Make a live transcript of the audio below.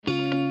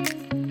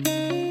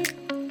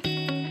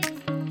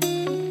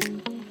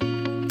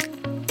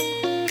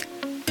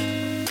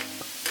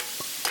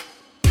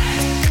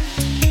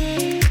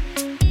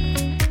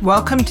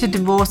Welcome to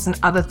Divorce and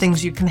Other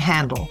Things You Can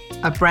Handle,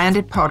 a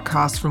branded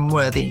podcast from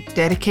Worthy,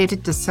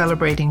 dedicated to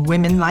celebrating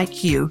women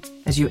like you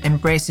as you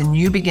embrace a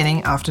new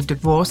beginning after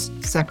divorce,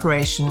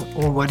 separation,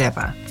 or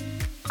whatever.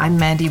 I'm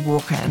Mandy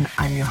Walker and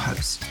I'm your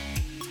host.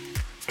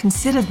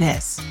 Consider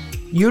this.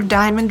 Your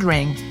diamond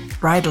ring,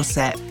 bridal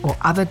set, or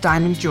other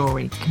diamond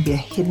jewelry can be a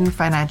hidden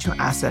financial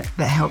asset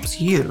that helps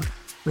you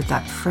with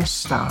that fresh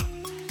start.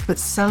 But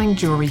selling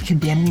jewelry can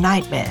be a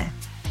nightmare.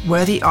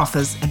 Worthy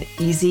offers an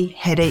easy,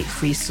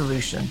 headache-free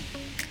solution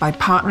by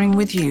partnering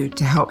with you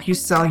to help you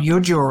sell your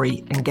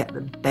jewelry and get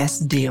the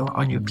best deal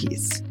on your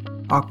piece.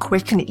 Our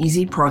quick and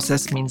easy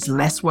process means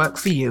less work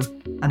for you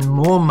and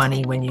more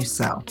money when you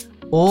sell,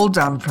 all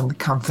done from the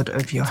comfort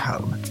of your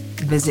home.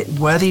 Visit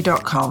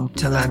worthy.com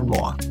to learn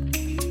more.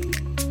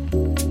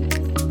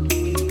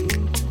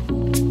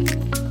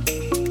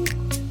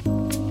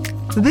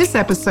 For this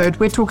episode,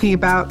 we're talking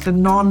about the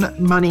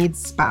non-moneyed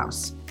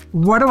spouse.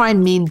 What do I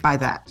mean by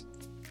that?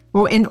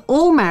 Well, in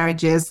all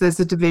marriages, there's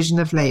a division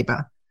of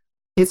labor.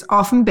 It's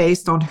often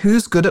based on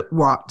who's good at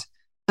what.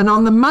 And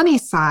on the money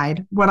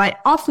side, what I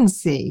often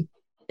see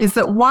is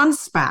that one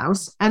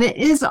spouse, and it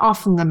is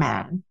often the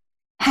man,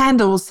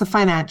 handles the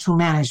financial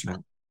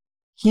management.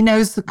 He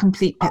knows the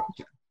complete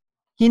picture.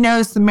 He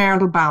knows the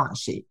marital balance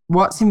sheet,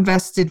 what's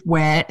invested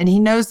where, and he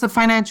knows the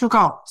financial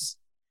goals.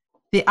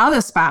 The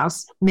other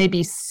spouse may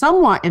be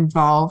somewhat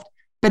involved,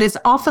 but is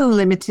often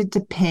limited to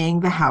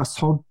paying the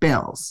household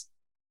bills.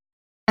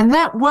 And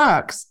that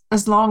works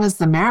as long as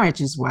the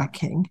marriage is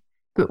working.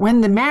 But when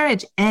the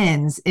marriage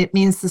ends, it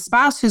means the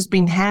spouse who's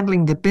been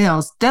handling the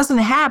bills doesn't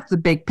have the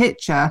big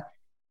picture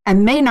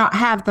and may not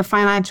have the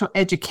financial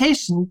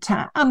education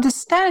to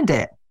understand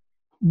it.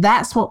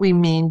 That's what we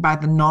mean by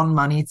the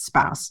non-moneyed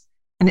spouse.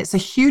 And it's a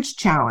huge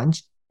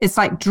challenge. It's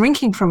like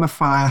drinking from a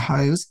fire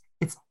hose.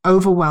 It's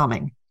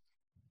overwhelming.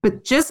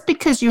 But just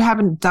because you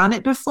haven't done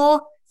it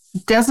before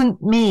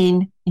doesn't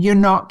mean you're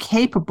not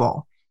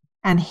capable.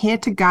 And here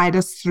to guide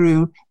us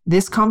through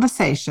this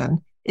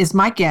conversation is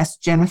my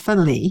guest, Jennifer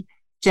Lee.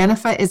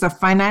 Jennifer is a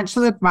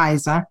financial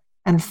advisor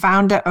and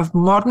founder of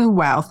Modern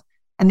Wealth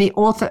and the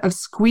author of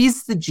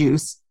Squeeze the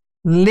Juice,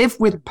 Live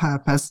with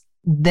Purpose,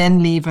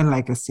 Then Leave a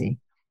Legacy.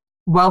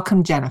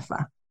 Welcome,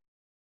 Jennifer.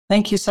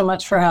 Thank you so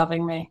much for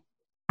having me.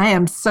 I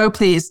am so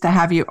pleased to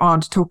have you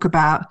on to talk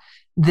about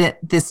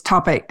this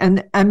topic.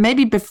 And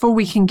maybe before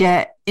we can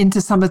get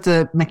into some of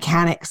the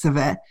mechanics of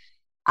it,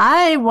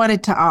 I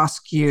wanted to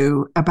ask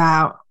you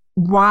about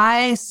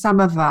why some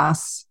of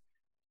us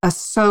are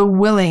so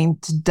willing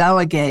to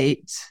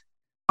delegate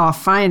our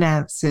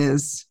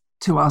finances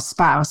to our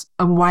spouse,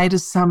 and why do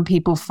some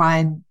people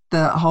find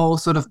the whole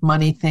sort of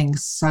money thing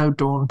so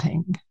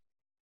daunting?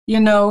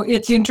 You know,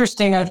 it's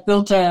interesting. I've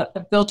built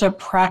a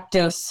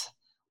practice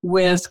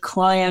with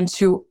clients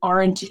who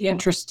aren't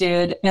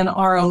interested and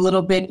are a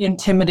little bit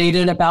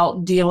intimidated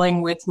about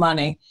dealing with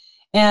money.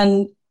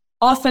 And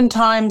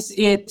oftentimes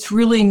it's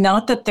certainly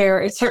not that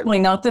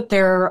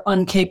they're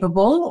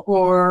incapable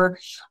or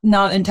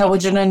not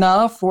intelligent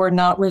enough or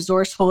not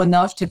resourceful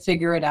enough to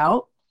figure it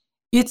out.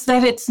 It's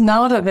that it's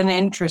not of an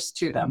interest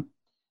to them.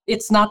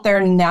 It's not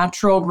their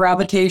natural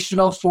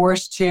gravitational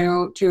force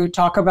to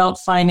talk about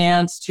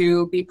finance,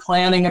 to be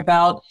planning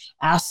about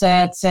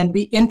assets and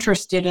be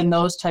interested in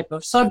those type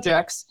of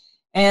subjects.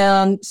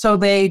 And so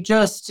they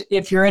just,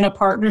 if you're in a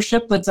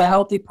partnership that's a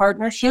healthy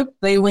partnership,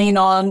 they lean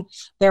on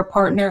their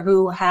partner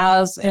who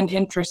has an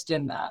interest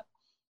in that.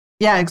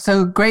 Yeah,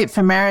 so great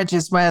for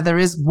marriages where there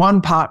is one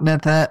partner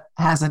that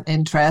has an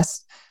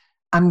interest.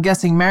 I'm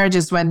guessing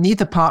marriages where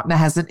neither partner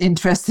has an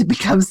interest, it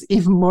becomes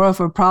even more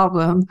of a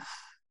problem.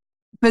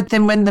 But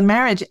then when the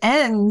marriage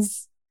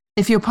ends,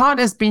 if your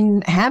partner's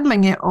been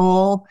handling it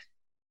all,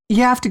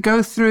 you have to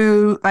go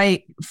through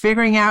like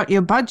figuring out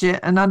your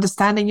budget and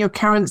understanding your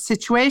current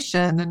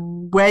situation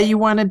and where you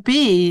want to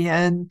be.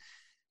 And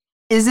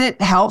is it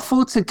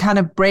helpful to kind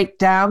of break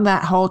down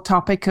that whole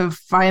topic of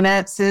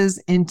finances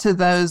into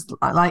those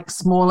like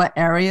smaller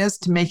areas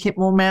to make it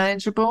more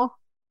manageable?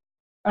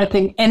 I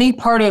think any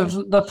part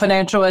of the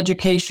financial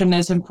education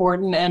is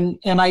important, and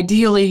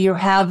ideally you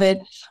have it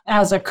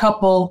as a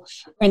couple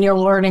and you're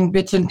learning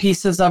bits and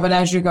pieces of it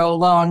as you go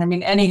along. I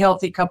mean, any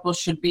healthy couple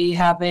should be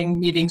having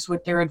meetings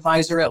with their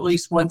advisor at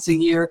least once a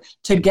year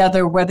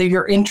together, whether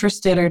you're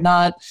interested or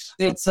not.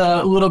 It's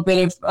a little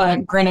bit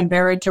of grin and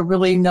bear it to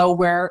really know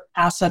where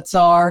assets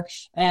are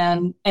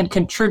and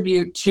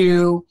contribute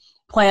to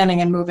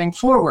planning and moving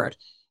forward.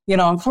 You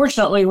know,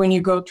 unfortunately, when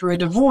you go through a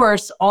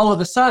divorce, all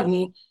of a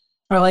sudden,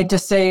 I like to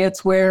say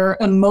it's where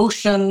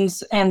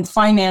emotions and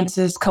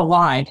finances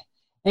collide,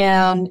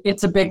 and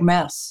it's a big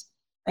mess.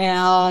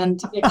 And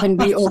it can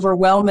be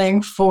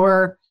overwhelming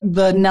for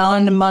the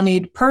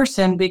non-moneyed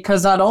person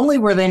because not only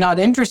were they not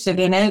interested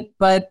in it,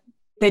 but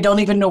they don't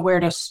even know where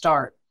to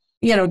start.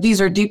 You know, these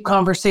are deep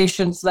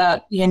conversations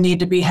that you need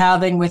to be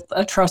having with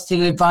a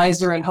trusted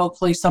advisor and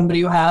hopefully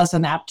somebody who has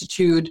an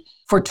aptitude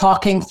for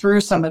talking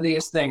through some of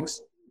these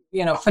things.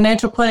 You know,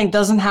 financial planning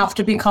doesn't have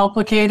to be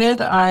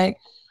complicated.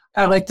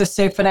 I like to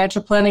say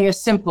financial planning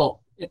is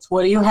simple. It's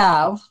what do you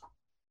have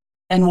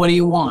and what do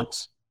you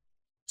want?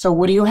 So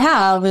what do you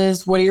have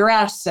is what are your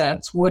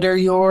assets? What are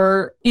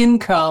your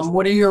income?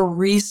 What are your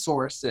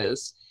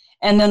resources?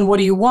 And then what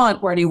do you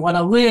want? Where do you want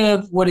to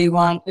live? What do you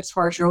want as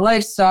far as your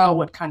lifestyle?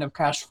 What kind of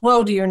cash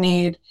flow do you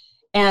need?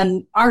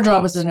 And our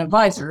job as an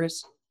advisor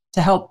is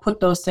to help put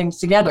those things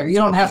together. You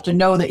don't have to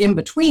know the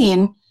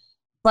in-between,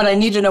 but I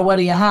need to know what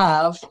do you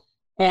have,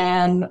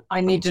 and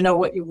I need to know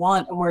what you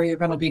want and where you're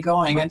going to be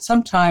going. And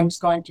sometimes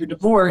going through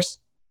divorce,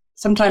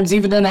 sometimes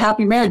even in a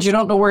happy marriage, you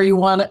don't know where you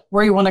want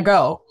to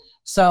go.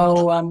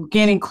 So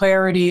gaining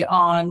clarity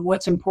on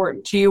what's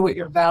important to you, what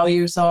your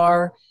values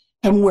are,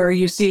 and where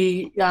you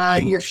see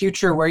your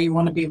future, where you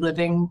want to be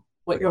living,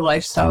 what your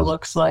lifestyle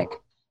looks like.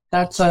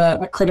 That's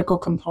a critical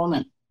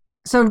component.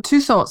 So two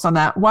thoughts on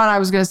that. One, I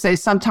was going to say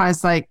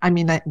sometimes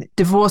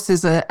divorce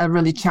is a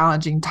really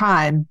challenging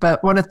time,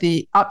 but one of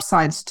the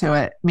upsides to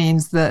it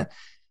means that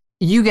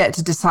you get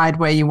to decide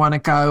where you want to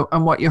go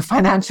and what your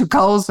financial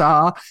goals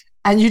are.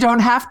 And you don't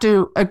have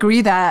to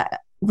agree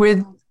that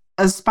with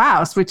a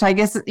spouse, which I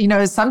guess,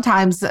 is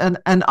sometimes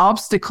an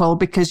obstacle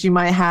because you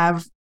may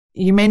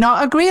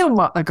not agree on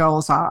what the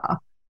goals are.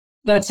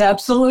 That's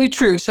absolutely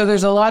true. So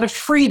there's a lot of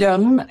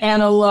freedom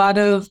and a lot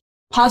of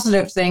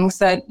positive things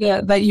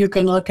that you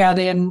can look at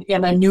in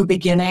a new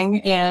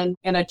beginning and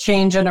in a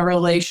change in a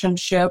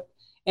relationship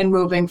and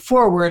moving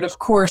forward. Of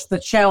course, the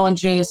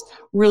challenge is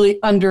really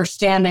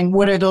understanding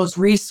what are those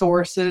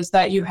resources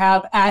that you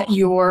have at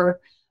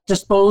your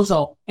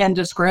disposal and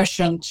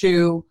discretion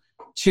to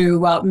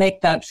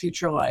make that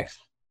future life.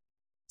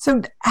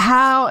 So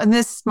how, and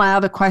this is my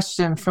other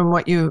question from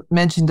what you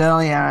mentioned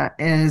earlier,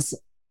 is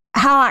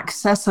how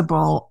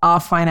accessible are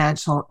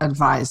financial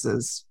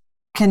advisors?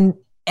 Can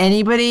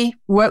anybody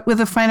work with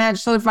a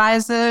financial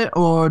advisor,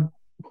 or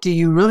do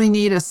you really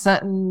need a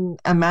certain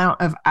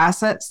amount of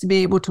assets to be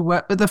able to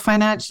work with a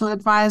financial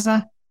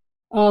advisor?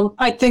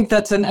 I think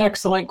that's an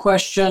excellent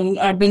question.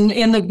 I've been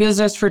in the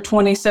business for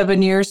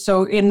 27 years.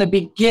 So in the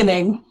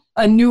beginning,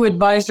 a new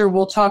advisor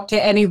will talk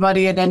to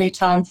anybody at any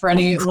time for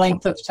any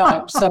length of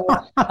time. So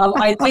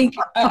I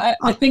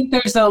think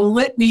there's a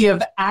litany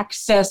of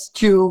access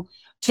to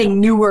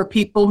newer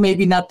people,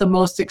 maybe not the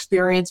most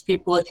experienced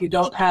people if you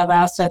don't have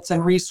assets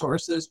and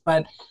resources.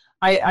 But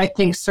I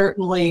think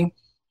certainly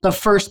the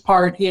first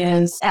part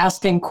is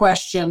asking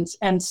questions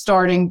and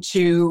starting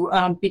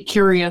to be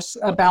curious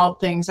about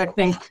things. I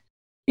think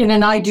in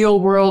an ideal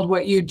world,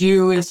 what you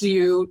do is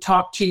you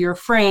talk to your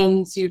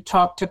friends, you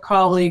talk to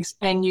colleagues,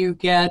 and you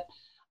get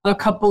a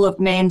couple of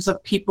names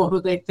of people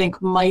who they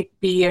think might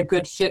be a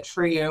good fit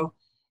for you.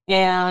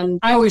 And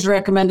I always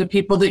recommend to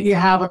people that you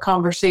have a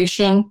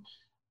conversation,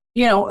 a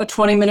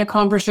 20-minute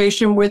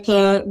conversation with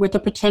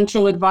a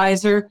potential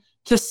advisor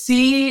to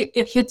see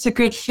if it's a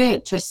good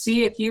fit, to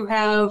see if you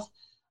have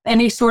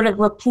any sort of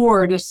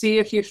rapport, to see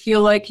if you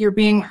feel like you're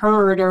being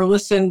heard or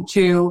listened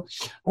to,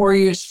 or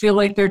you feel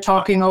like they're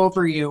talking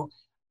over you.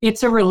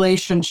 It's a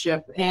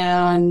relationship,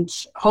 and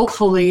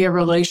hopefully a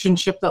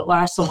relationship that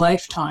lasts a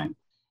lifetime.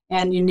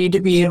 And you need to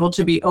be able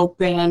to be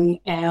open,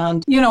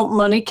 and,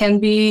 money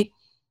can be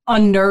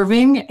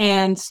unnerving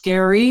and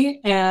scary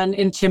and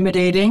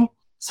intimidating.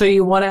 So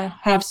you want to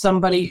have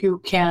somebody who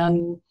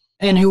can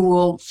and who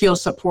will feel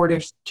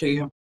supportive to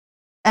you.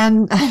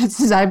 And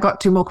since I've got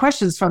two more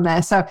questions from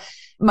there. So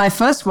my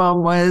first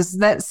one was,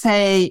 let's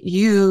say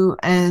you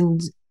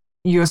and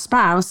your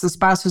spouse, the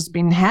spouse who's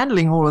been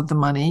handling all of the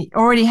money,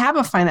 already have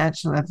a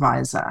financial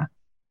advisor.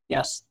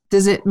 Yes.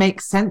 Does it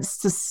make sense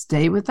to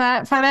stay with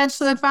that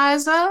financial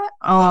advisor?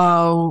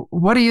 Or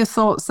what are your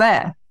thoughts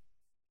there?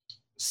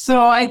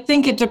 So I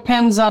think it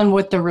depends on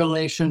what the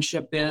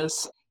relationship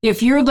is.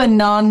 If you're the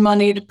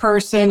non-moneyed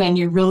person and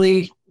you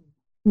really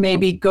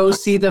maybe go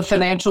see the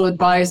financial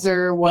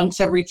advisor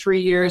once every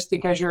 3 years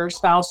because your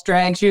spouse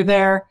drags you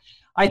there,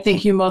 I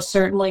think you most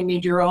certainly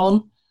need your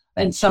own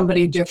and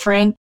somebody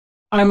different.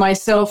 I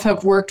myself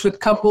have worked with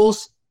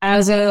couples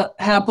as a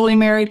happily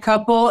married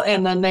couple,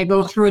 and then they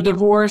go through a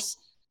divorce.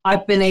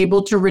 I've been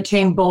able to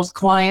retain both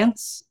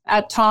clients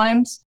at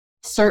times.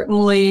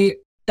 Certainly,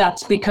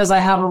 that's because I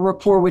have a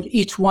rapport with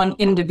each one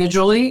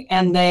individually,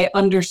 and they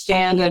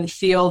understand and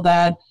feel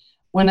that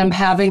when I'm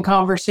having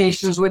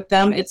conversations with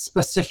them, it's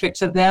specific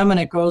to them and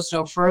it goes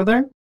no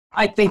further.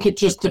 I think it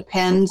just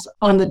depends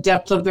on the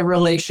depth of the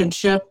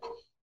relationship.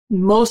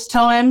 Most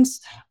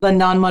times, the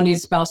non-money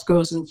spouse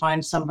goes and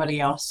finds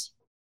somebody else.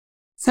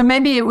 So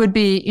maybe it would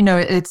be,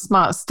 it's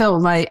smart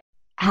still,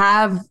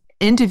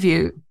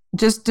 interview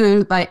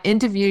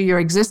your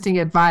existing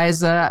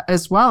advisor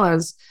as well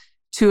as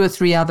 2 or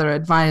 3 other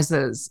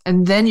advisors,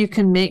 and then you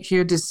can make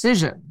your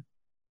decision.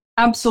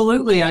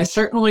 Absolutely. I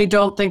certainly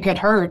don't think it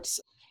hurts.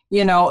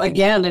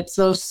 Again, it's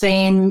those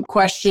same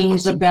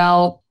questions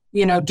about,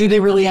 do they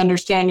really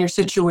understand your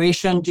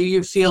situation? Do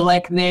you feel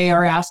like they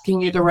are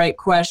asking you the right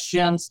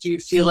questions? Do you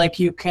feel like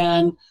you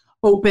can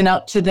open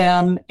up to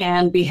them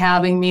and be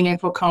having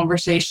meaningful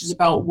conversations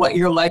about what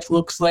your life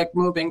looks like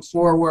moving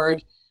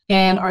forward?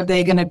 And are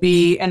they going to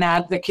be an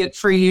advocate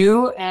for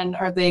you? And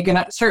are they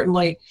going to,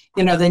 certainly,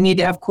 they need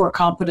to have core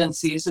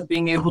competencies of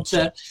being able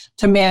to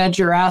manage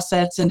your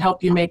assets and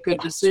help you make good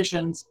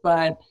decisions.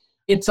 But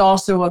It's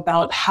also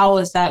about how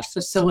is that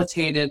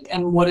facilitated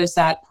and what is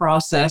that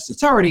process?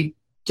 It's already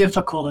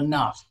difficult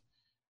enough,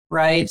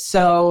 right?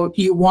 So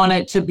you want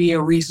it to be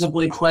a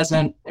reasonably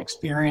pleasant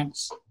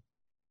experience.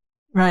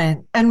 Right.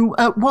 And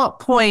at what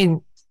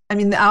point, I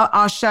mean,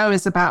 our show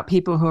is about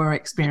people who are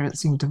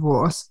experiencing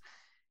divorce.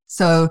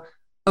 So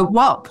at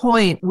what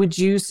point would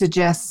you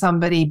suggest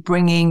somebody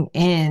bringing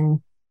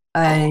in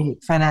a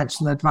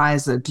financial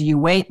advisor? Do you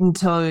wait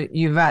until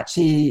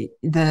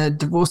the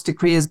divorce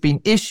decree has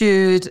been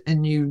issued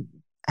and you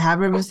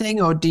have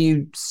everything, or do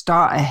you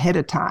start ahead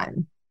of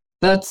time?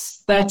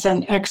 That's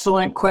an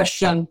excellent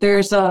question.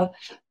 There's a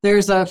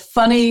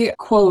funny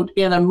quote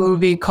in a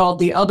movie called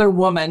The Other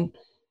Woman,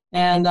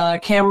 and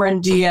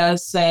Cameron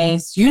Diaz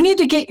says, "You need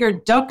to get your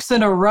ducks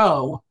in a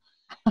row."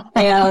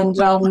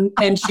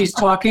 And she's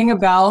talking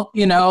about,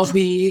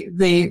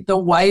 the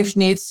wife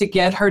needs to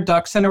get her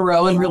ducks in a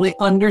row and really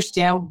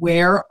understand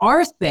where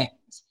are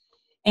things.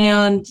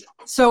 And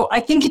so I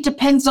think it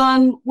depends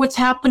on what's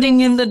happening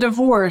in the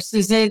divorce.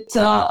 Is it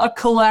a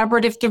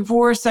collaborative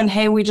divorce and,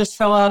 hey, we just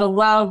fell out of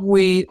love,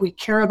 we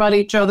care about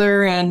each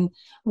other and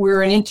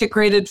we're an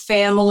integrated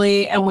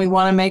family and we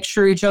want to make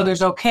sure each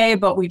other's okay,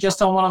 but we just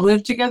don't want to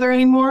live together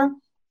anymore?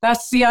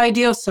 That's the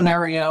ideal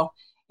scenario.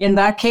 In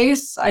that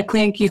case, I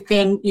think you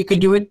could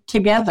do it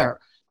together.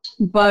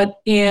 But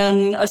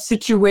in a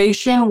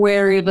situation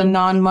where you're the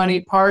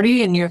non-money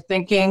party and you're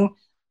thinking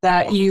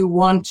that you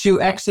want to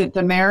exit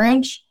the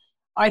marriage,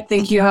 I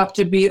think you have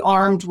to be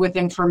armed with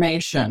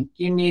information.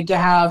 You need to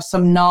have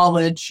some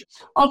knowledge.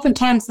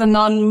 Oftentimes the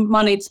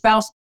non-moneyed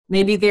spouse,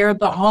 maybe they're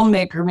the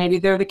homemaker, maybe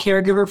they're the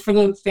caregiver for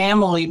the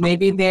family,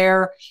 maybe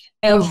they're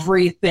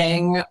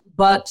everything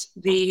but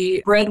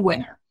the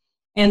breadwinner.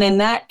 And in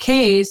that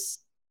case,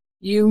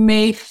 they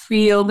may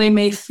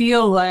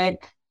feel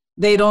like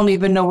they don't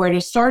even know where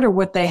to start or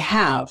what they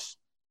have.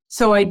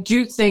 So I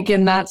do think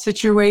in that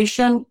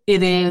situation,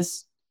 it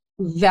is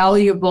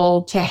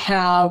valuable to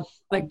have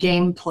a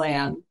game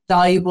plan,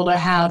 valuable to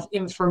have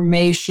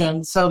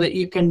information so that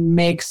you can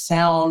make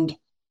sound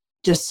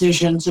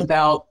decisions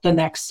about the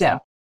next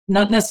step.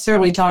 Not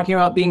necessarily talking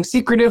about being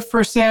secretive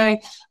per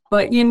se,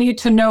 but you need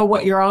to know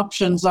what your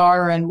options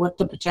are and what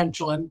the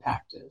potential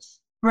impact is.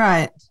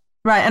 Right.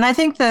 Right. And I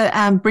think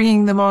that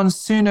bringing them on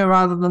sooner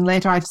rather than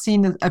later, I've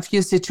seen a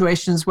few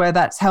situations where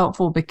that's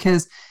helpful,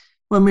 because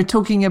when we're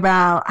talking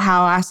about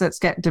how assets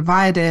get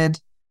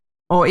divided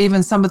or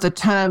even some of the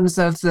terms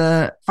of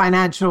the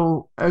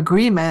financial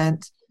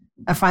agreement,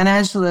 a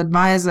financial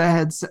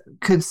advisor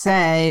could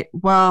say,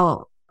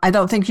 well, I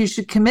don't think you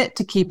should commit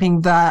to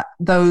keeping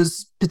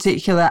those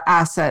particular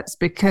assets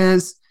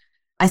because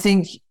I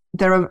think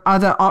there are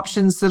other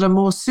options that are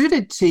more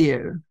suited to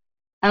you.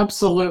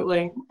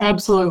 Absolutely.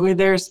 Absolutely.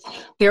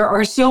 There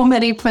are so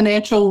many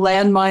financial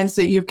landmines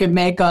that you can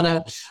make on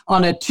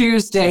a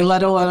Tuesday,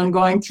 let alone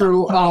going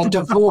through a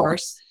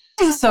divorce.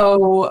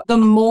 So the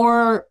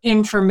more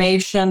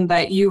information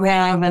that you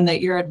have and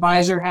that your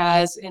advisor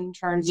has in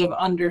terms of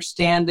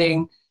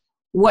understanding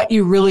what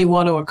you really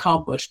want to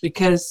accomplish,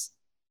 because,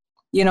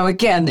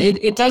 again,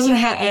 it doesn't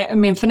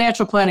have,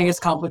 financial planning is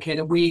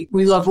complicated. We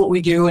love what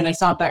we do and it's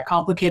not that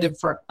complicated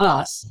for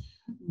us.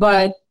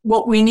 But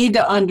what we need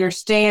to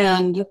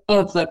understand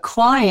of the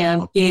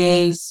client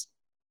is,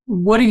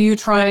 what are you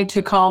trying to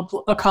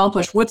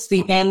accomplish? What's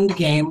the end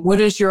game? What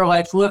does your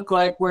life look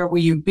like? Where will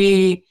you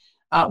be?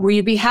 Will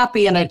you be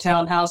happy in a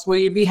townhouse? Will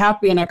you be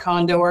happy in a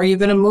condo? Are you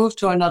going to move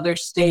to another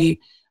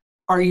state?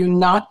 Are you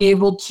not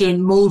able to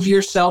move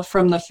yourself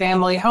from the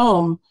family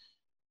home?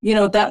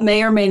 That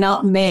may or may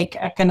not make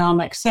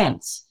economic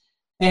sense.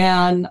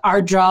 And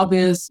our job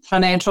is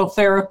financial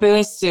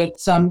therapists.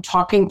 It's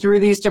talking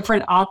through these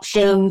different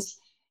options.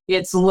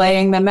 It's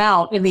laying them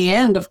out. In the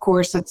end, of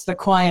course, it's the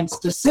client's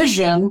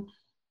decision.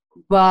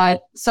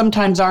 But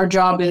sometimes our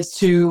job is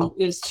to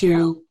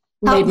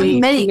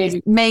maybe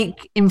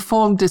make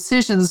informed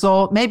decisions,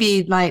 or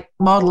maybe like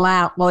model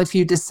out, well, if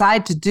you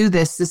decide to do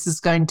this, this is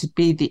going to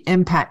be the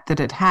impact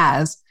that it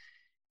has.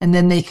 And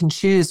then they can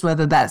choose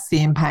whether that's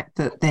the impact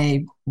that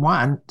they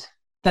want.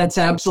 That's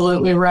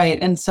absolutely right.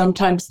 And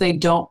sometimes they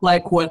don't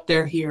like what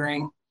they're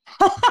hearing.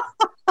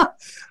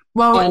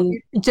 Well,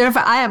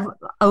 Jennifer, I have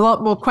a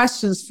lot more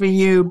questions for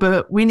you,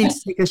 but we need to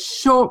take a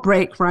short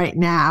break right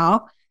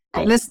now.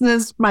 Right.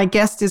 Listeners, my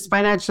guest is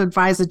financial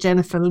advisor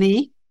Jennifer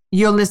Lee.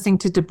 You're listening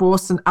to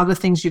Divorce and Other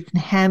Things You Can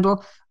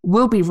Handle.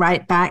 We'll be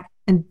right back,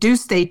 and do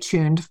stay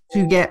tuned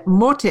to get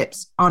more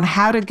tips on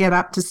how to get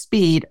up to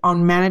speed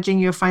on managing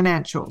your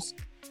financials.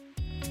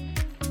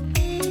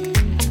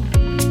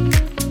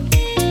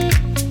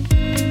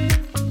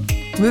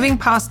 Moving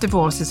past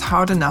divorce is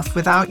hard enough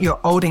without your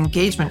old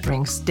engagement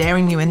ring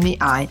staring you in the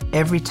eye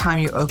every time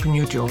you open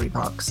your jewelry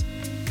box.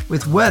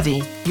 With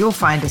Worthy, you'll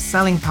find a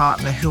selling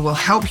partner who will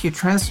help you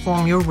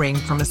transform your ring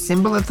from a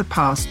symbol of the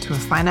past to a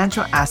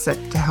financial asset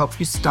to help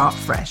you start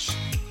fresh.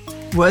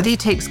 Worthy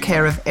takes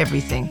care of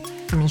everything,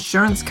 from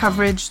insurance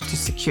coverage to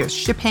secure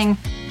shipping,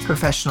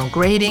 professional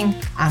grading,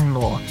 and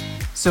more.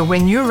 So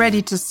when you're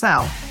ready to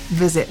sell,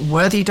 visit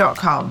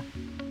worthy.com.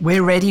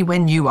 We're ready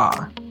when you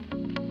are.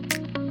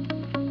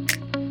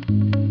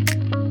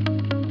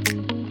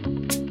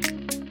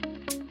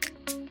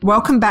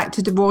 Welcome back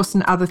to Divorce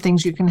and Other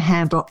Things You Can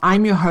Handle.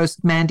 I'm your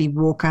host, Mandy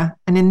Walker.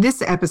 And in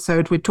this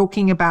episode, we're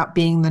talking about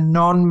being the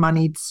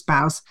non-moneyed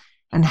spouse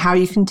and how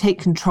you can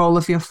take control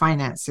of your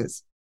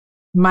finances.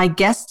 My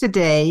guest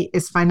today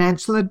is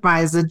financial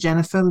advisor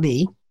Jennifer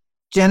Lee.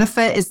 Jennifer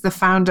is the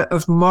founder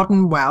of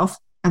Modern Wealth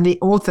and the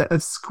author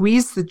of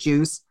Squeeze the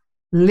Juice,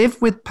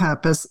 Live with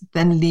Purpose,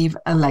 Then Leave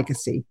a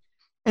Legacy.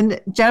 And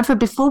Jennifer,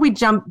 before we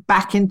jump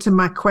back into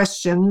my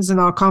questions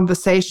and our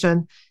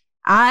conversation,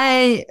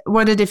 I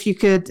wondered if you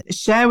could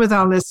share with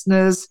our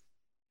listeners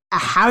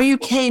how you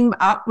came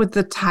up with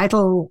the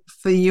title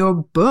for your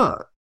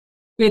book.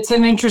 It's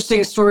an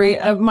interesting story.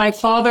 My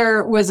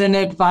father was an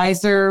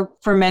advisor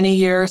for many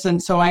years,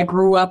 and so I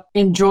grew up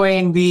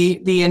enjoying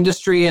the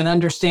industry and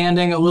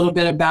understanding a little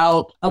bit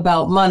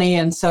about money.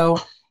 And so,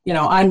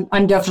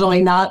 I'm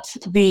definitely not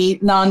the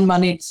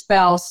non-moneyed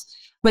spouse,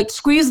 but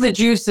squeeze the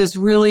juice is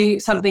really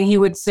something he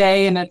would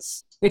say, and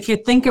if you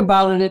think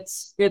about it,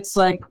 it's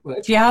like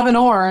if you have an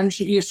orange,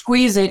 you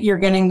squeeze it, you're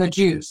getting the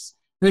juice.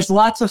 There's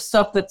lots of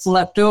stuff that's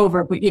left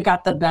over, but you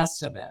got the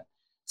best of it.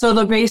 So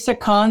the basic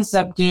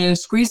concept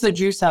is squeeze the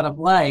juice out of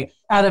life,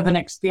 out of an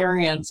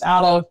experience,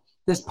 out of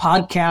this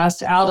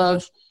podcast, out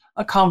of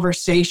a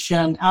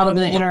conversation, out of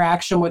an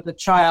interaction with a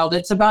child.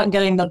 It's about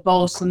getting the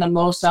best and the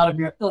most out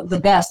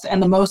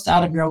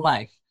of your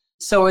life.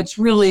 So it's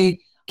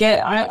really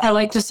I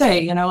like to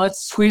say,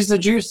 let's squeeze the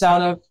juice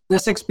out of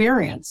this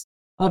experience.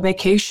 A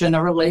vacation,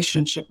 a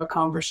relationship, a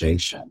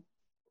conversation.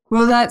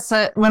 Well,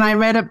 when I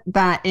read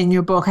that in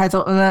your book, I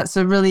thought, that's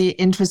a really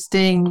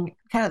interesting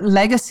kind of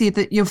legacy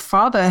that your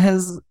father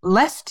has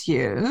left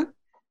you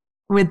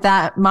with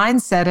that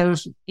mindset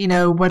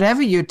of,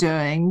 whatever you're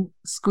doing,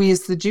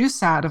 squeeze the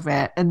juice out of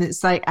it. And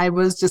it's like I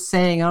was just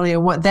saying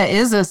earlier, there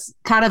is a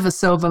kind of a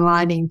silver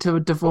lining to a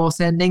divorce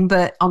ending,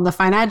 but on the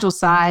financial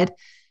side,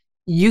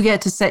 you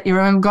get to set your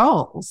own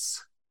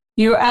goals.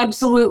 You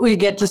absolutely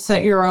get to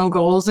set your own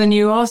goals, and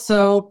you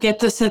also get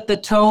to set the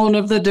tone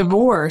of the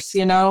divorce.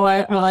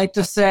 I like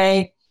to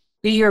say,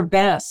 be your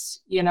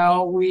best.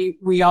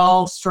 We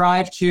all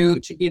strive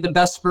to be the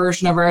best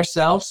version of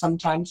ourselves.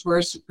 Sometimes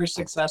we're super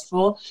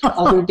successful.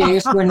 Other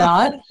days we're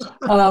not.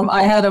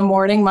 I had a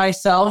morning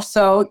myself.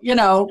 So,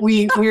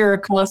 we're a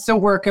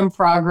constant work in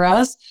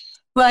progress,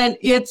 but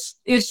it's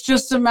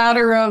just a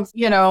matter of,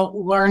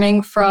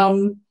 learning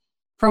from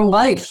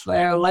life.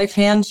 Life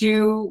hands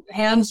you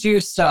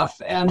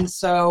stuff. And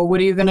so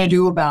what are you going to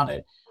do about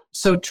it?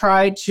 So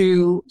try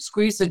to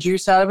squeeze the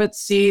juice out of it,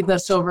 see the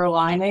silver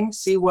lining,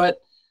 see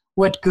what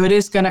good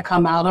is going to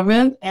come out of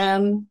it,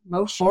 and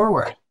move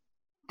forward.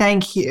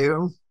 Thank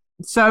you.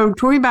 So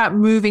talking about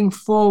moving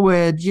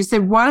forward, you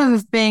said one of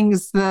the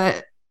things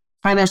that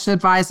financial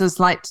advisors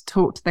like to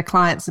talk to their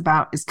clients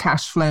about is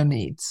cash flow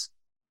needs.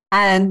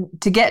 And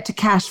to get to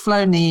cash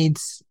flow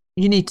needs,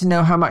 you need to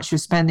know how much you're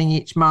spending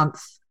each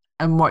month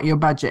and what your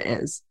budget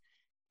is.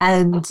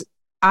 And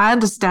I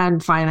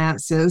understand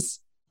finances,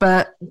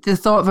 but the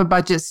thought of a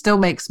budget still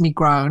makes me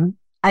groan.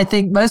 I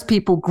think most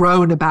people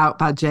groan about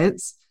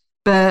budgets,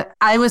 but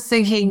I was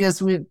thinking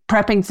as we're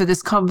prepping for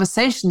this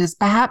conversation is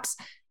perhaps,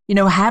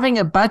 having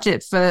a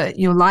budget for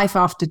your life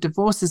after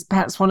divorce is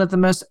perhaps one of the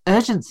most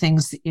urgent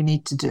things that you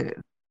need to do.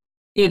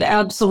 It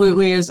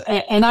absolutely is.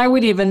 And I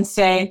would even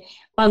say,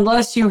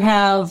 unless you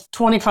have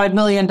 $25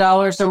 million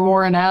or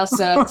more in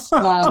assets,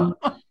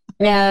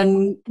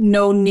 and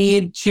no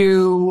need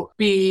to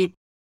be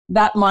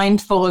that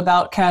mindful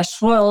about cash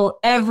flow,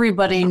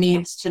 everybody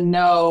needs to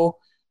know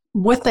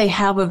what they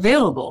have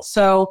available.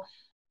 So,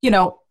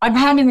 I'm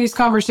having these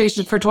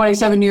conversations for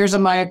 27 years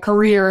of my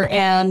career,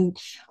 and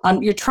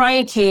you're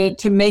trying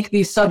to make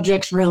these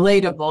subjects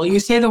relatable. You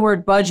say the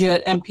word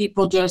budget and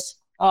people just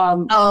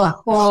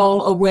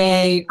fall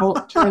away,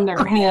 turn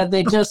their head.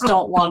 They just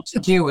don't want to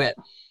do it.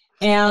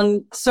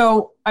 And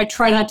so I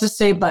try not to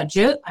say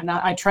budget.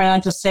 I try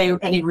not to say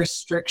any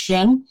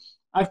restriction.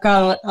 I've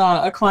got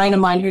a client of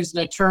mine who's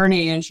an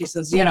attorney, and she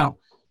says,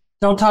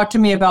 don't talk to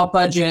me about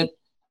budget.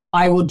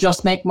 I will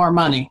just make more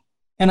money.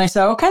 And I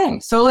said, okay.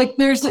 So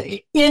there's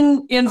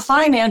in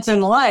finance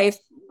and life,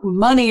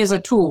 money is a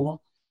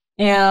tool.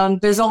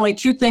 And there's only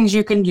two things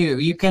you can do.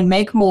 You can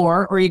make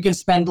more or you can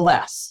spend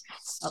less.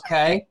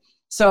 Okay.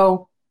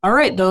 So, all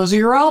right, those are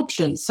your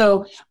options.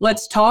 So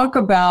let's talk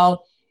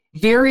about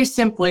very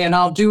simply, and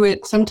I'll do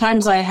it.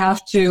 Sometimes I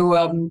have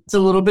to, it's a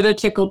little bit of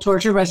tickle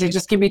torture, but I say,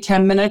 just give me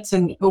 10 minutes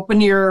and open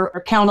your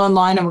account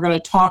online and we're going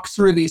to talk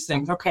through these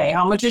things. Okay,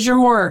 how much is your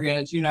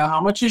mortgage?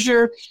 How much is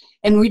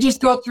and we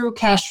just go through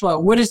cash flow.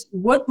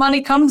 What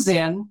money comes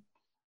in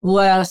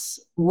less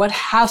what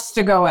has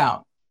to go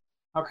out?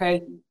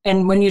 Okay,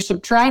 and when you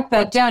subtract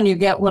that down, you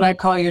get what I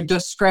call your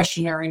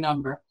discretionary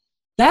number.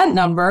 That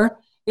number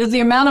is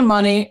the amount of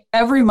money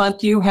every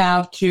month you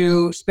have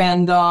to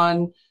spend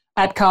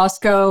at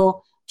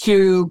Costco,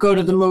 to go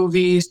to the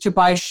movies, to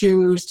buy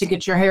shoes, to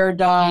get your hair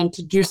done,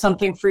 to do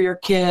something for your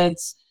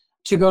kids,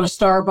 to go to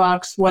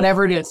Starbucks,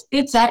 whatever it is.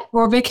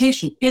 Or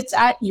vacation. It's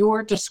at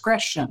your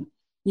discretion.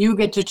 You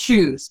get to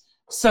choose.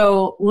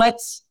 So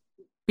let's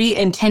be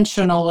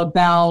intentional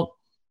about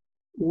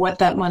what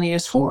that money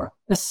is for,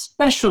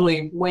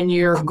 especially when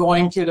you're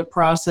going through the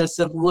process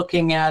of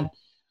looking at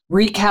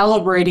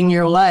recalibrating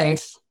your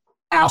life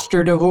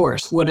after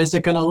divorce. What is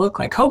it going to look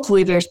like?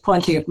 Hopefully there's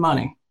plenty of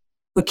money.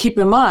 But keep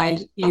in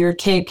mind, you're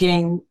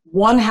taking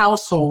one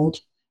household,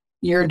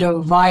 you're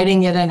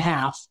dividing it in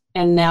half,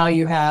 and now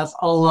you have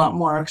a lot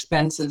more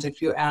expenses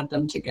if you add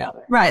them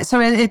together. Right.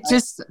 So it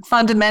just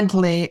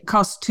fundamentally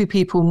costs two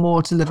people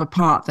more to live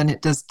apart than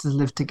it does to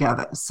live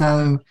together.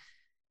 So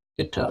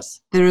it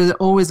does. There are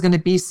always going to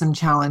be some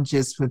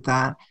challenges with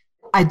that.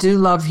 I do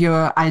love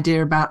your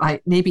idea about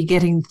like maybe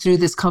getting through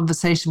this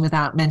conversation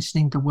without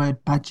mentioning the word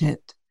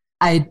budget.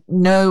 I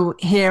know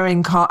here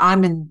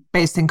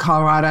based in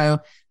Colorado.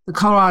 The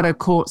Colorado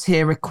courts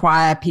here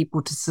require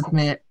people to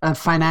submit a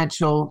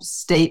financial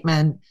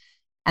statement,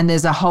 and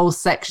there's a whole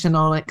section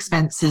on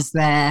expenses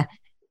there.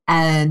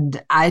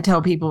 And I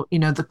tell people,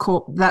 the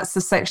court, that's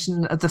the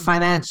section of the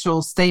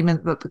financial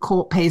statement that the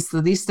court pays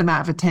the least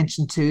amount of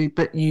attention to,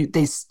 but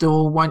they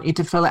still want you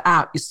to fill it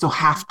out. You still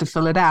have to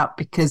fill it out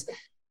because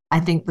I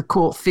think the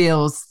court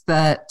feels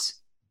that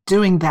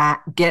doing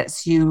that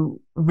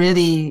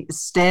really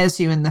stares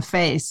you in the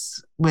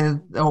face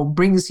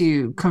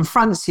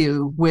confronts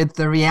you with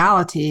the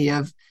reality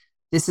of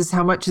this is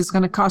how much it's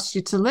going to cost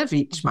you to live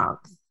each month.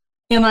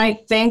 And I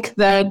think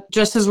that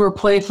just as we're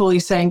playfully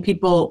saying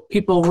people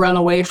run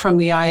away from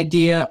the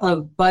idea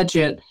of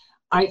budget,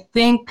 I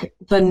think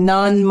the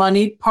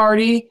non-moneyed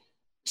party,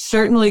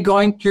 certainly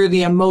going through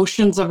the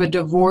emotions of a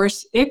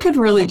divorce, it could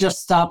really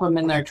just stop them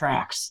in their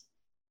tracks,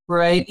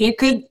 right? It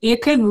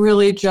could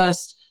really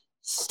just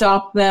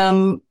stop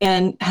them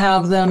and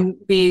have them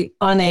be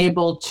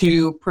unable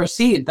to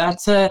proceed.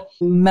 That's a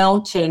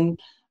mountain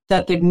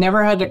that they've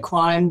never had to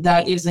climb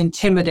that is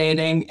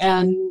intimidating.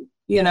 And,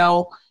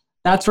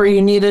 that's where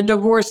you need a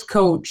divorce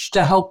coach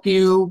to help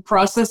you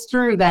process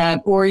through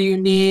that, or you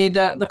need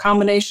the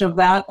combination of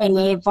that and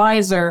an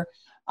advisor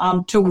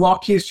to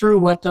walk you through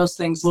what those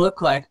things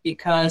look like,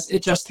 because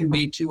it just can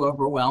be too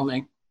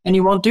overwhelming and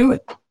you won't do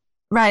it.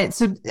 Right.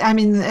 So,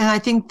 and I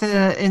think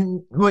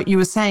in what you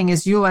were saying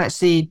is you'll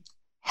actually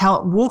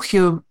help walk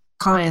your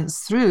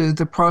clients through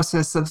the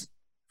process of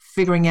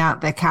figuring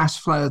out their cash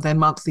flow, their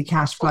monthly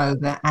cash flow,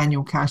 their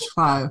annual cash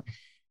flow.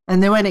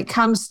 And then when it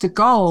comes to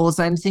goals,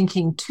 I'm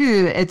thinking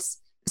too,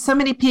 it's so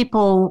many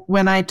people,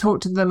 when I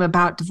talk to them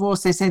about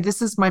divorce, they say,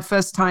 this is my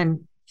first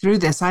time through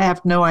this. I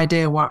have no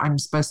idea what I'm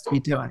supposed to be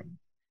doing.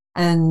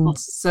 And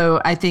so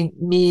I think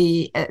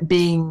me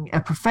being a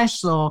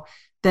professional,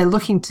 they're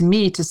looking to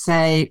me to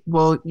say,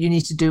 well, you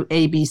need to do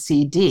A, B,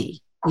 C,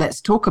 D.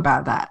 Let's talk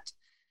about that.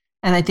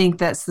 And I think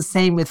that's the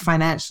same with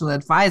financial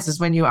advisors.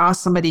 When you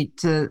ask somebody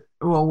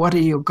what are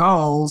your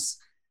goals?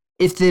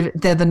 If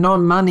they're the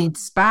non-moneyed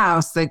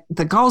spouse,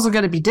 the goals are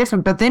going to be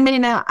different, but they may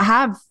not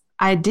have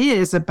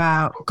ideas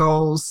about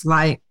goals.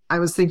 Like I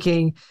was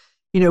thinking,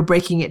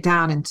 breaking it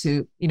down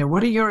into,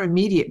 what are your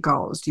immediate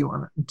goals? Do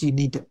you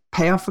need to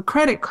pay off a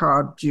credit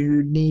card? Do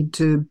you need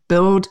to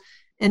build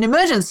an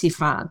emergency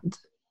fund?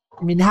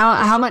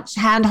 How much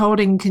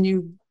hand-holding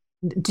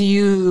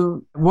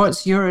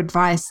what's your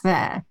advice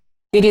there?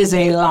 It is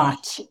a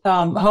lot.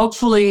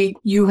 Hopefully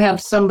you have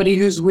somebody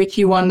who's with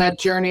you on that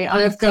journey.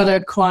 I've got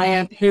a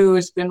client who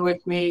has been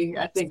with me,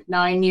 I think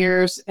 9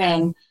 years,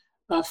 and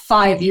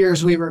 5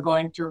 years we were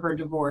going through her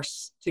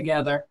divorce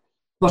together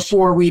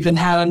before we even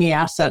had any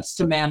assets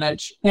to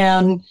manage.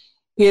 And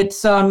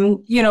it's,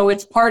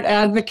 it's part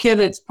advocate,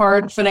 it's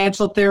part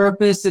financial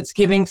therapist, it's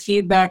giving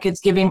feedback,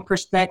 it's giving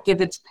perspective,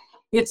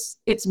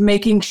 it's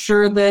making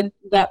sure that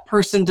that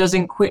person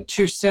doesn't quit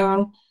too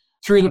soon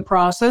through the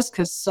process,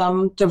 because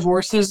some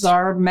divorces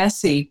are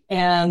messy.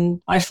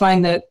 And I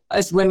find that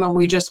as women,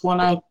 we just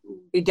want to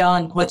be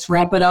done. Let's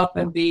wrap it up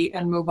and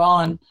move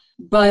on.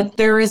 But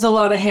there is a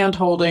lot of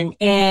hand-holding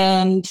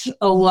and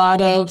a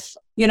lot of,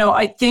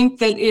 I think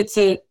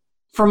that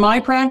for my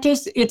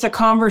practice, it's a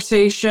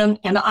conversation,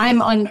 and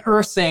I'm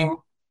unearthing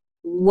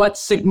what's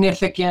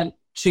significant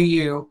to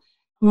you.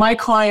 My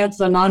clients,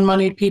 the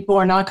non-money people,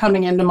 are not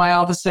coming into my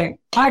office saying,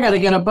 I got to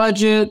get a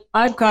budget.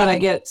 I've got to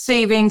get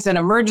savings and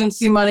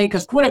emergency money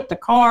because what if the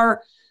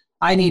car,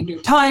 I need new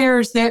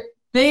tires. They're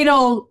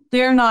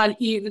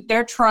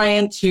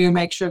trying to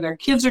make sure their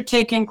kids are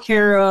taken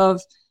care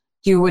of,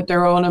 deal with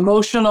their own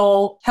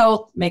emotional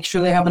health, make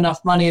sure they have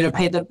enough money to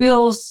pay the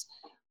bills.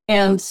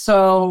 And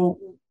so,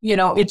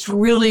 it's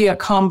really a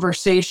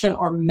conversation,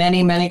 or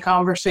many, many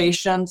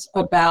conversations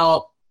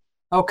about,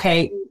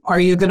 okay, are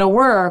you going to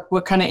work?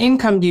 What kind of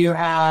income do you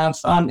have?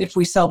 If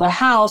we sell the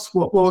house,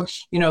 what will,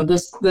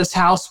 this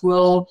house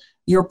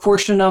your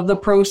portion of the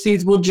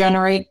proceeds will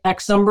generate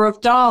X number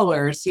of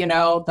dollars.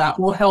 That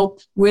will help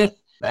with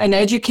an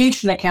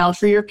education account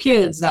for your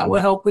kids. That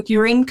will help with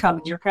your income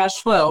and your cash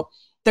flow.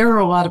 There are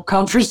a lot of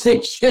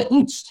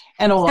conversations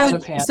and a lot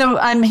of hands. So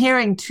I'm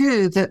hearing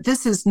too that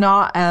this is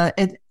not,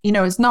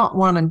 it's not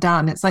one and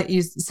done. It's like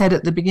you said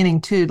at the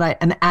beginning too,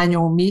 like an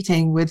annual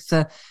meeting with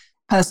the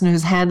person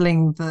who's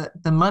handling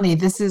the money.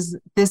 That's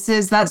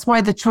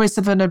why the choice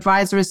of an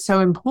advisor is so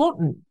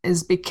important,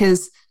 is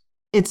because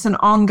it's an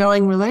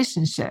ongoing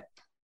relationship.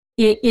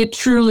 It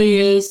truly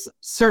is,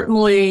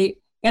 certainly.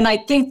 And I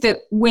think that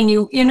when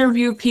you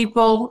interview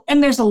people,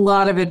 and there's a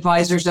lot of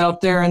advisors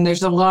out there, and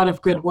there's a lot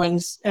of good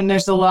ones, and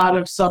there's a lot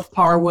of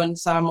subpar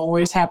ones. I'm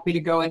always happy to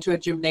go into a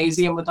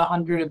gymnasium with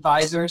 100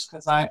 advisors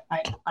because I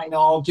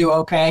know I'll do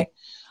okay.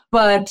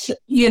 But,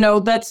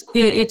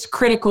 it's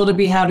critical to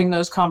be having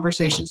those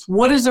conversations.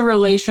 What is a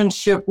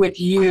relationship with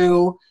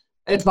you,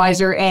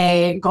 advisor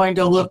A, going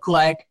to look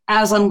like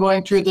as I'm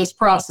going through this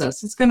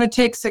process? It's going to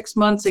take 6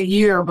 months, a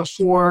year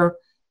before,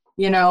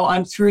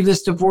 I'm through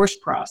this divorce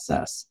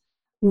process.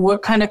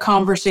 What kind of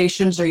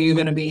conversations are you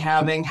going to be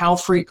having? How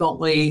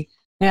frequently?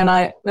 And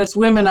as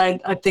women, I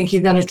think you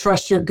got to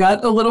trust your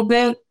gut a little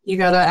bit. You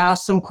got to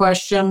ask some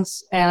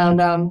questions.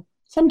 And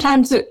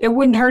sometimes it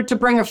wouldn't hurt to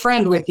bring a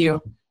friend with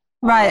you.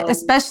 Right.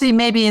 Especially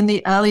maybe in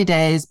the early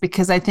days,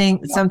 because I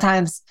think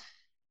sometimes,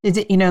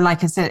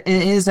 like I said,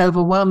 it is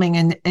overwhelming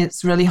and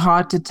it's really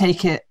hard to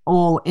take it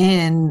all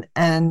in.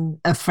 And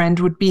a friend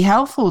would be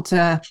helpful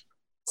to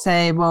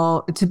say,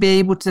 well, to be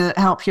able to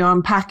help you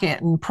unpack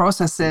it and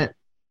process it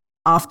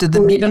after the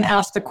meeting. Even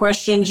ask the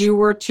questions you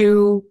were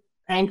too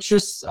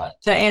anxious to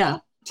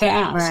ask.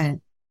 Right.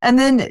 And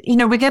then,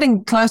 we're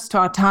getting close to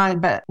our time,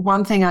 but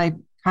one thing I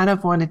kind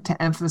of wanted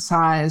to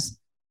emphasize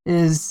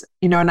is,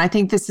 and I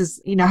think this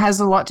is, has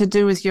a lot to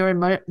do with your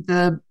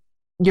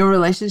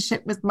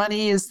relationship with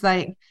money, is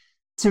like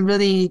to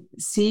really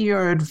see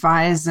your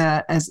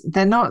advisor as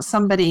they're not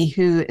somebody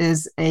who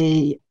is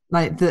the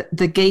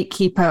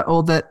gatekeeper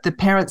or the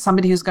parent,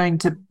 somebody who's going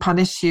to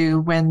punish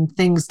you when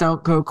things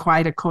don't go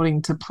quite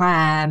according to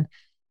plan.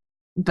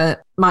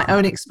 But my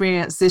own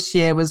experience this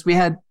year was we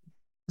had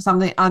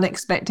something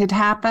unexpected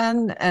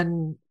happen.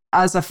 And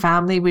as a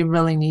family, we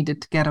really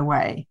needed to get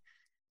away.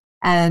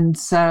 And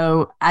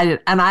so I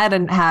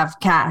didn't have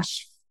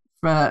cash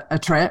for a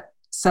trip.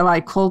 So I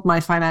called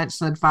my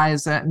financial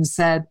advisor and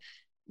said,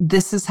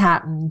 this has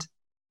happened.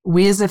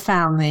 We as a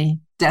family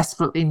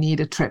desperately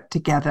need a trip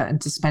together and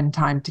to spend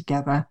time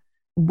together.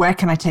 Where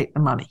can I take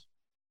the money?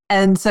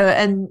 And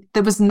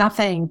there was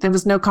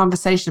no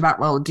conversation about,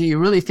 well, do you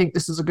really think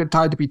this is a good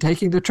time to be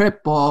taking the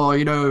trip? Or,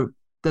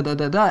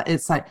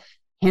 It's like,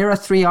 here are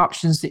 3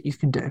 options that you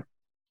can do.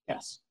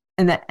 Yes.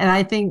 And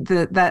I think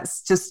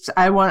that's just,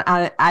 I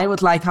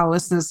would like our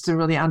listeners to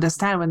really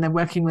understand when they're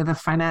working with a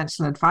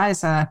financial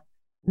advisor,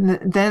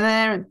 they're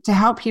there to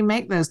help you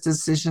make those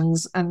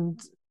decisions and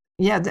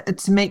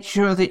to make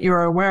sure that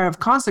you're aware of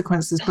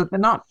consequences, but they're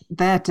not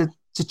there to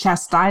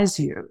chastise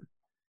you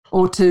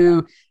or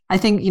to, I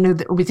think,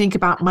 we think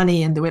about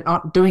money and we're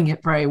not doing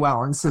it very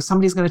well. And so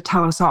somebody's going to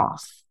tell us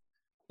off.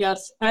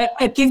 Yes,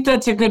 I think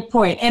that's a good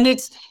point. And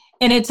it's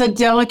a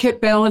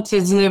delicate balance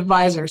as an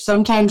advisor.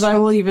 Sometimes I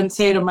will even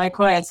say to my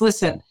clients,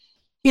 listen,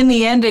 in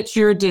the end, it's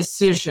your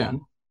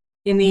decision.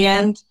 In the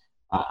end,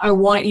 I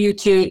want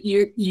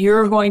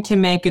you're going to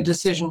make a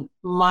decision.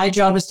 My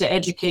job is to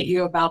educate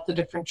you about the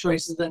different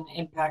choices and the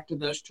impact of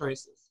those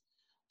choices.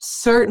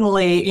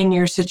 Certainly in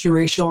your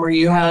situation where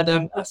you had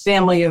a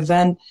family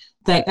event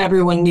that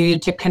everyone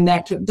needed to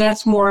connect,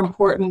 that's more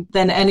important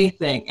than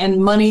anything.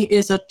 And money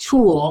is a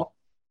tool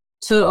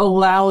to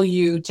allow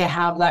you to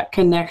have that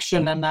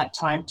connection and that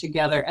time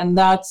together. And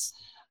that's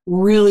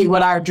really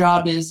what our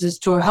job is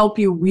to help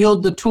you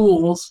wield the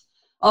tools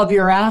of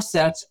your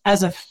assets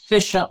as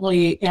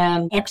efficiently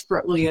and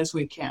expertly as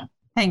we can.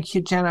 Thank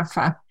you,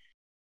 Jennifer.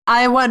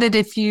 I wondered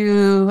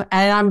and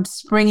I'm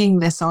springing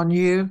this on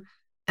you,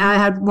 I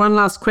had one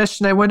last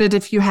question. I wondered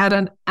if you had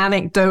an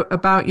anecdote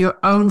about your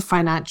own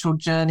financial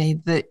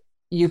journey that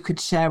you could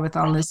share with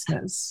our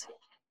listeners.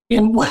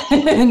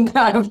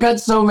 I've got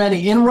so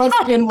many. In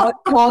what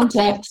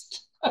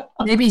context?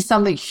 Maybe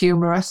something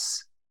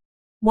humorous.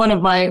 One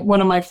of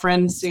my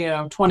friends,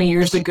 20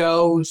 years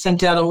ago,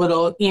 sent out a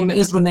little email.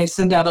 Is when they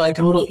send out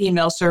a little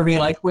email survey,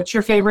 like, "What's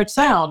your favorite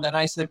sound?" And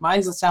I said,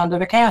 "Mine's the sound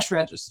of a cash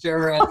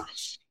register." And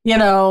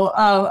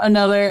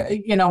another,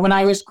 when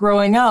I was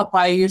growing up,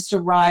 I used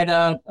to ride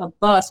a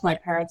bus. My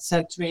parents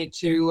sent me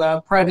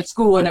to private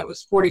school, and it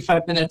was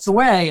 45 minutes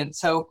away. And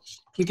so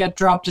you get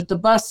dropped at the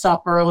bus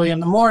stop early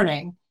in the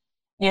morning,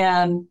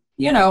 and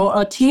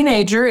a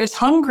teenager is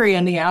hungry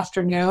in the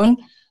afternoon.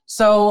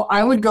 So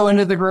I would go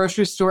into the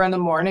grocery store in the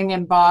morning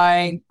and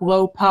buy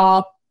blow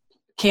pop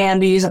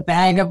candies, a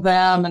bag of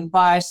them, and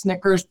buy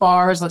Snickers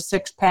bars, a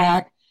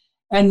 6-pack.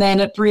 And then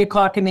at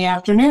 3:00 in the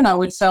afternoon, I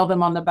would sell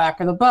them on the back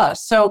of the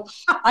bus. So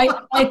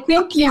I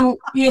think your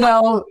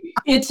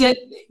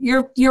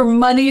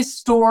money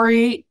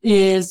story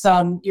is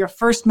your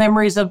first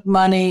memories of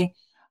money.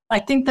 I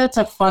think that's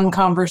a fun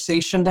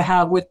conversation to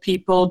have with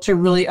people to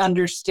really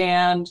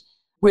understand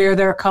where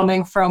they're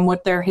coming from,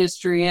 what their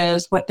history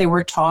is, what they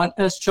were taught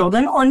as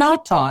children or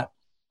not taught.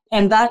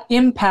 And that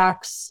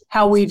impacts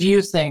how we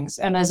view things.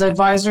 And as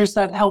advisors,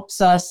 that helps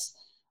us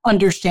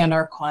understand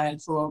our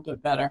clients a little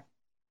bit better.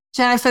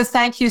 Jennifer,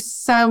 thank you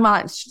so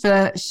much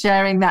for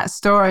sharing that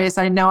story. As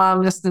I know our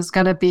listeners are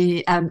going to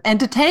be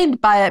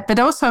entertained by it, but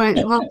also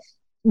it will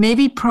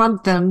maybe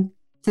prompt them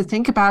to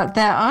think about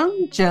their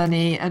own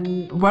journey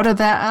and what are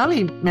their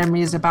early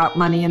memories about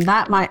money. And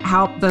that might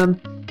help them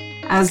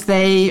as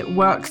they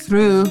work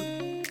through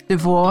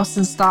divorce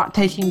and start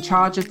taking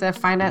charge of their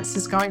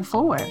finances going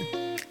forward.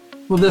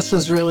 Well, this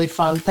was really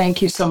fun.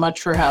 Thank you so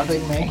much for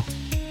having me.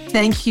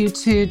 Thank you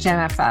too,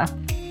 Jennifer.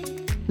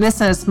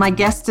 Listeners, my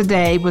guest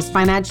today was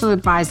financial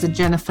advisor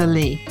Jennifer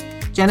Lee.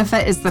 Jennifer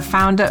is the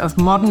founder of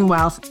Modern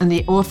Wealth and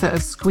the author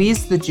of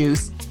Squeeze the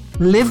Juice,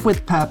 Live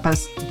with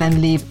Purpose,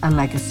 Then Leave a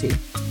Legacy.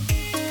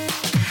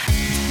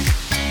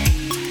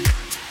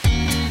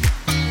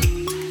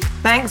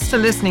 Thanks for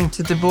listening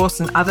to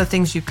Divorce and Other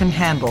Things You Can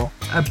Handle,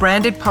 a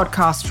branded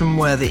podcast from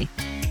Worthy.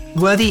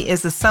 Worthy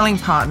is a selling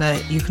partner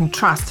you can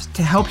trust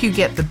to help you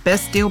get the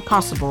best deal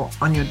possible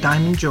on your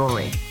diamond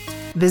jewelry.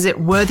 Visit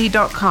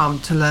worthy.com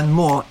to learn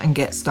more and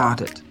get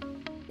started.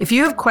 If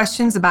you have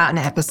questions about an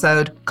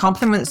episode,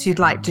 compliments you'd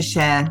like to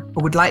share,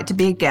 or would like to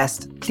be a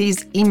guest,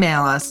 please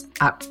email us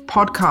at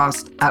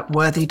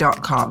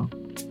podcast@worthy.com.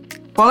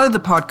 Follow the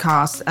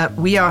podcast at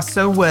We Are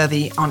So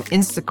Worthy on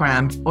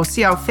Instagram, or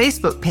see our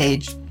Facebook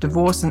page,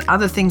 Divorce and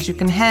Other Things You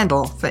Can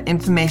Handle, for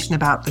information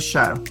about the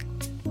show.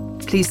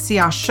 Please see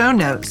our show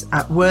notes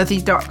at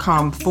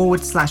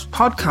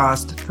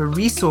worthy.com/podcast for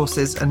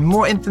resources and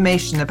more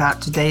information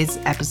about today's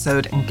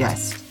episode and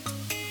guest.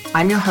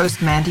 I'm your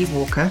host, Mandy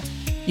Walker.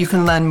 You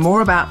can learn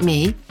more about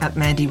me at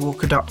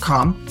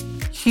mandywalker.com.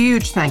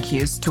 Huge thank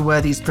yous to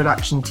Worthy's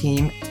production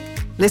team.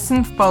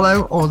 Listen,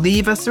 follow, or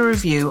leave us a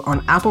review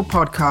on Apple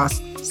Podcasts,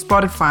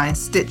 Spotify,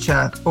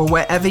 Stitcher, or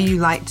wherever you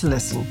like to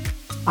listen.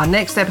 Our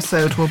next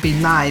episode will be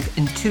live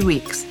in 2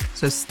 weeks,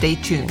 so stay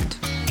tuned.